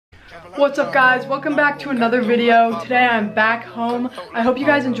What's up guys, welcome back to another video. Today I'm back home. I hope you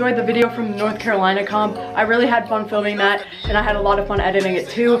guys enjoyed the video from the North Carolina comp. I really had fun filming that and I had a lot of fun editing it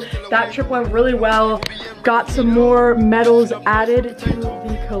too. That trip went really well. Got some more medals added to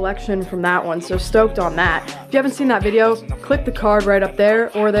the collection from that one, so stoked on that. If you haven't seen that video, click the card right up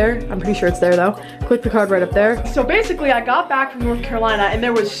there, or there. I'm pretty sure it's there though. Click the card right up there. So basically I got back from North Carolina and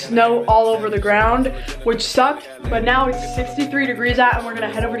there was snow all over the ground, which sucked, but now it's 63 degrees out and we're gonna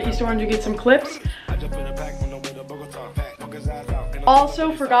head over to East Orange and get some clips.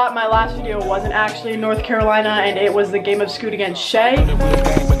 Also forgot my last video wasn't actually in North Carolina and it was the game of Scoot against Shay.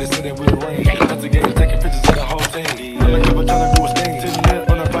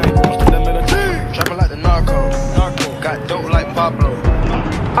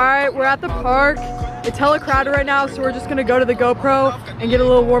 Alright, we're at the park. It's hella crowded right now, so we're just gonna go to the GoPro and get a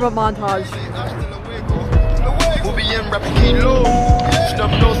little warm-up montage.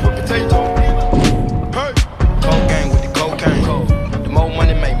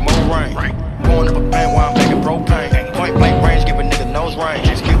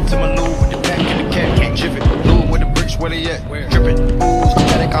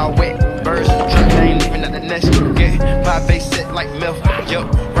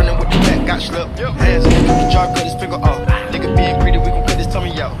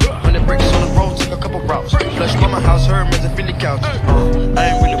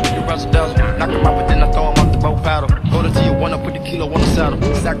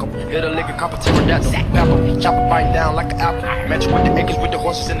 Hit a lick of copper, tear that sack pepper. Chop a bite down like an apple. Match with the acres with the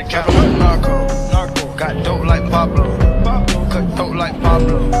horses in the cattle. Narco, got dope like Pablo. Cut dope like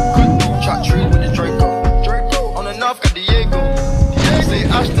Pablo. Chop trees with the Draco. On the north got Diego. Say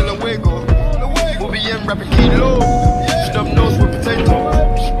hasta luego. We'll be in rapping kilo. Stuff nose with potato.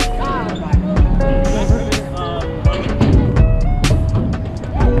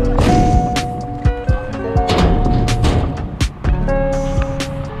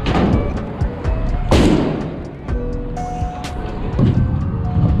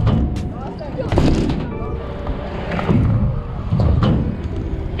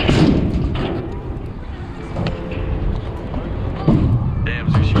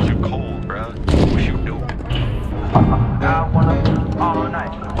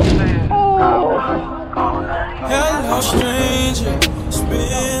 Hello stranger, it's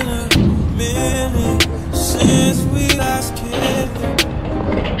been a minute since we last kicked it.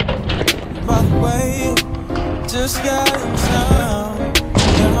 By the way, just got in town,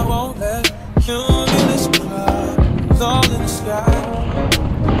 and I won't let cumulus clouds all in the sky.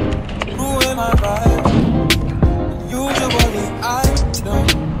 Who am I right? Usually I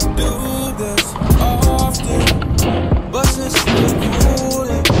don't do this often, but since we're cool,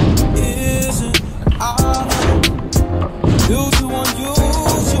 it isn't an option. Due to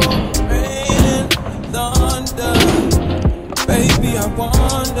unusual rain and thunder, baby I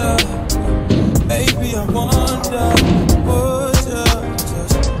wonder,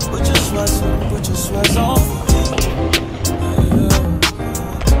 would you just put your sweats on for me? Yeah.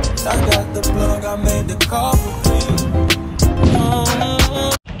 I got the plug, I made the call for me.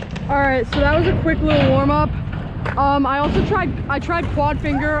 Alright, so that was a quick little warm-up. I tried quad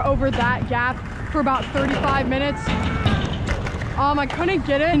finger over that gap for about 35 minutes. I couldn't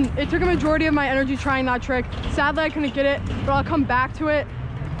get it, and it took a majority of my energy trying that trick. Sadly, I couldn't get it, but I'll come back to it.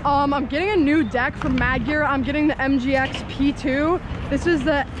 I'm getting a new deck from Mad Gear. I'm getting the MGX P2. This is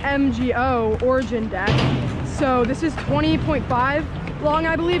the MGO Origin deck. So this is 20.5 long,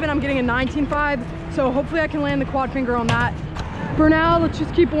 I believe, and I'm getting a 19.5. So hopefully I can land the quad finger on that. For now, let's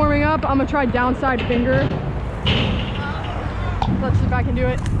just keep warming up. I'm gonna try downside finger. Let's see if I can do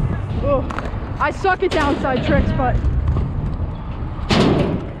it. Oh, I suck at downside tricks, but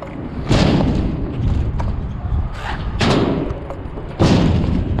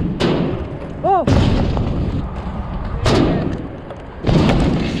oh!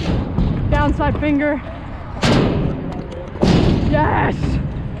 Downside finger. Yes!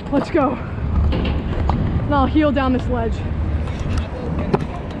 Let's go. Now I'll heel down this ledge.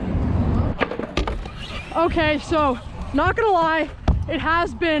 Okay, so not gonna lie, it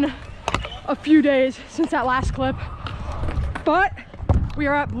has been a few days since that last clip, but we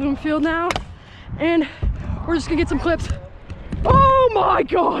are at Bloomfield now and we're just gonna get some clips. Oh my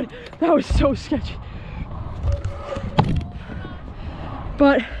god, that was so sketchy.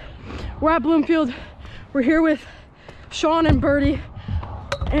 But we're at Bloomfield. We're here with Sean and Birdie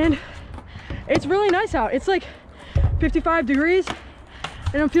and it's really nice out. It's like 55 degrees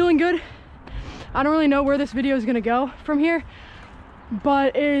and I'm feeling good. I don't really know where this video is gonna go from here,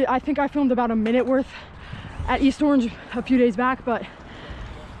 but I think I filmed about a minute worth at East Orange a few days back, but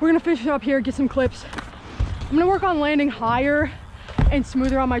we're gonna finish it up here, get some clips. I'm gonna work on landing higher and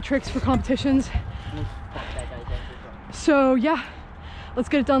smoother on my tricks for competitions. So yeah, let's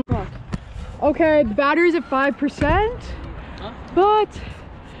get it done. Okay, the battery's at 5%, but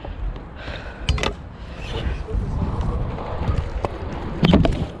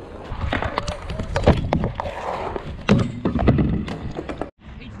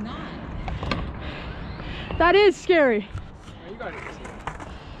it's not. That is scary. You got it easy.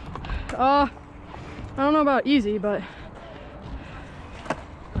 I don't know about easy, but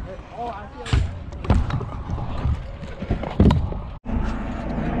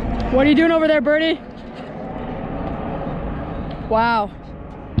what are you doing over there, Birdie? Wow.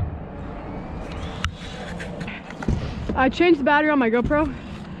 I changed the battery on my GoPro,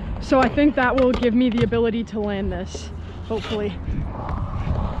 so I think that will give me the ability to land this, hopefully.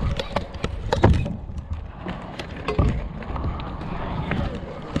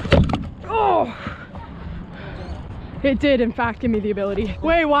 Oh! It did, in fact, give me the ability.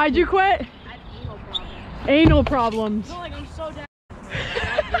 Wait, why'd you quit? I had Anal problems. No, like I'm so down.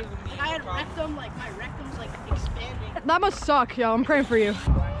 I had rectum, like my rectum's like expanding. That must suck, yo. I'm praying for you.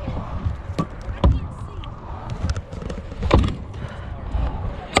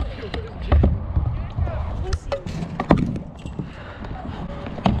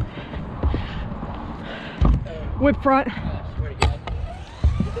 Whip front.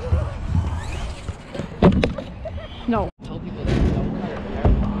 No.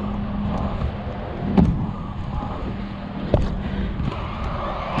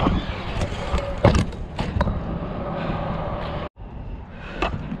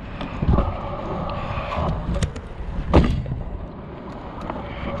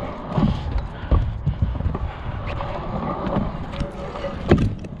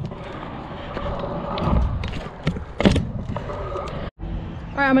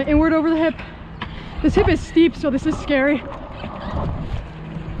 Alright, I'm gonna inward over the hip. This hip is steep, so this is scary.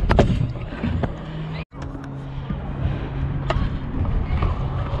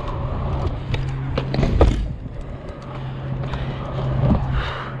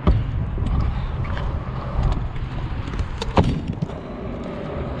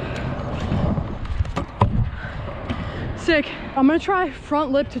 Sick. I'm gonna try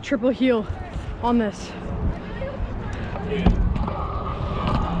front lip to triple heel on this.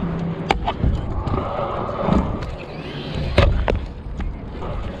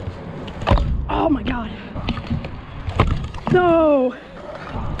 Oh my God. No.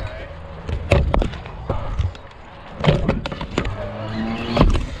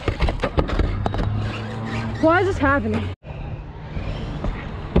 Why is this happening?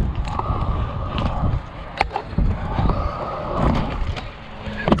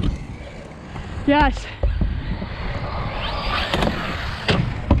 Yes.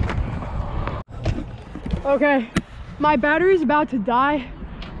 Okay, my battery's about to die,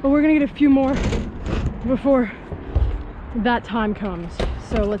 but we're gonna get a few more before that time comes.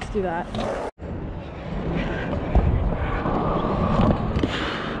 So let's do that.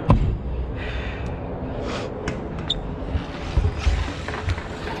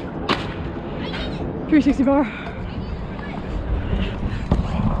 .360 bar.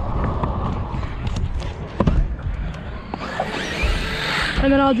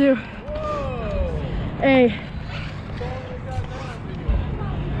 And then I'll do a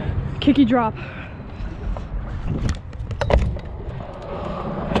kicky drop.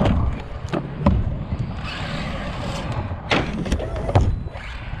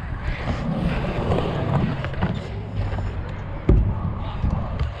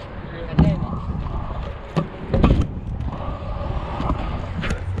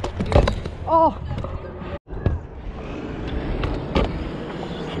 Oh.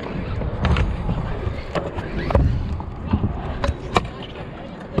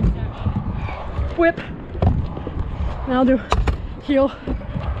 Whip. And I'll do heel.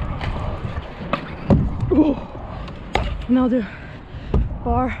 Ooh. And I'll do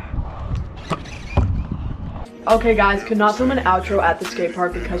bar. Okay guys, could not film an outro at the skate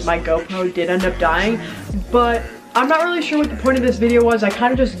park because my GoPro did end up dying, but I'm not really sure what the point of this video was. I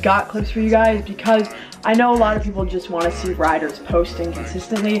kind of just got clips for you guys because I know a lot of people just want to see riders posting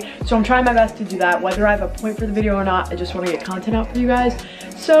consistently, so I'm trying my best to do that. Whether I have a point for the video or not, I just want to get content out for you guys.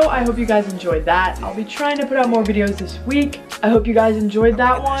 So I hope you guys enjoyed that. I'll be trying to put out more videos this week. I hope you guys enjoyed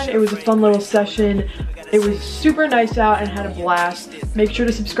that one. It was a fun little session. It was super nice out and had a blast. Make sure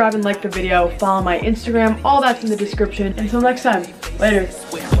to subscribe and like the video. Follow my Instagram. All that's in the description. Until next time. Later.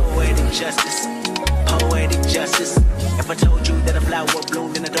 Poetic justice. If I told you that a flower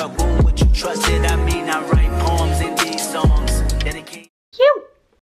bloomed in a dark room, would you trust it? I mean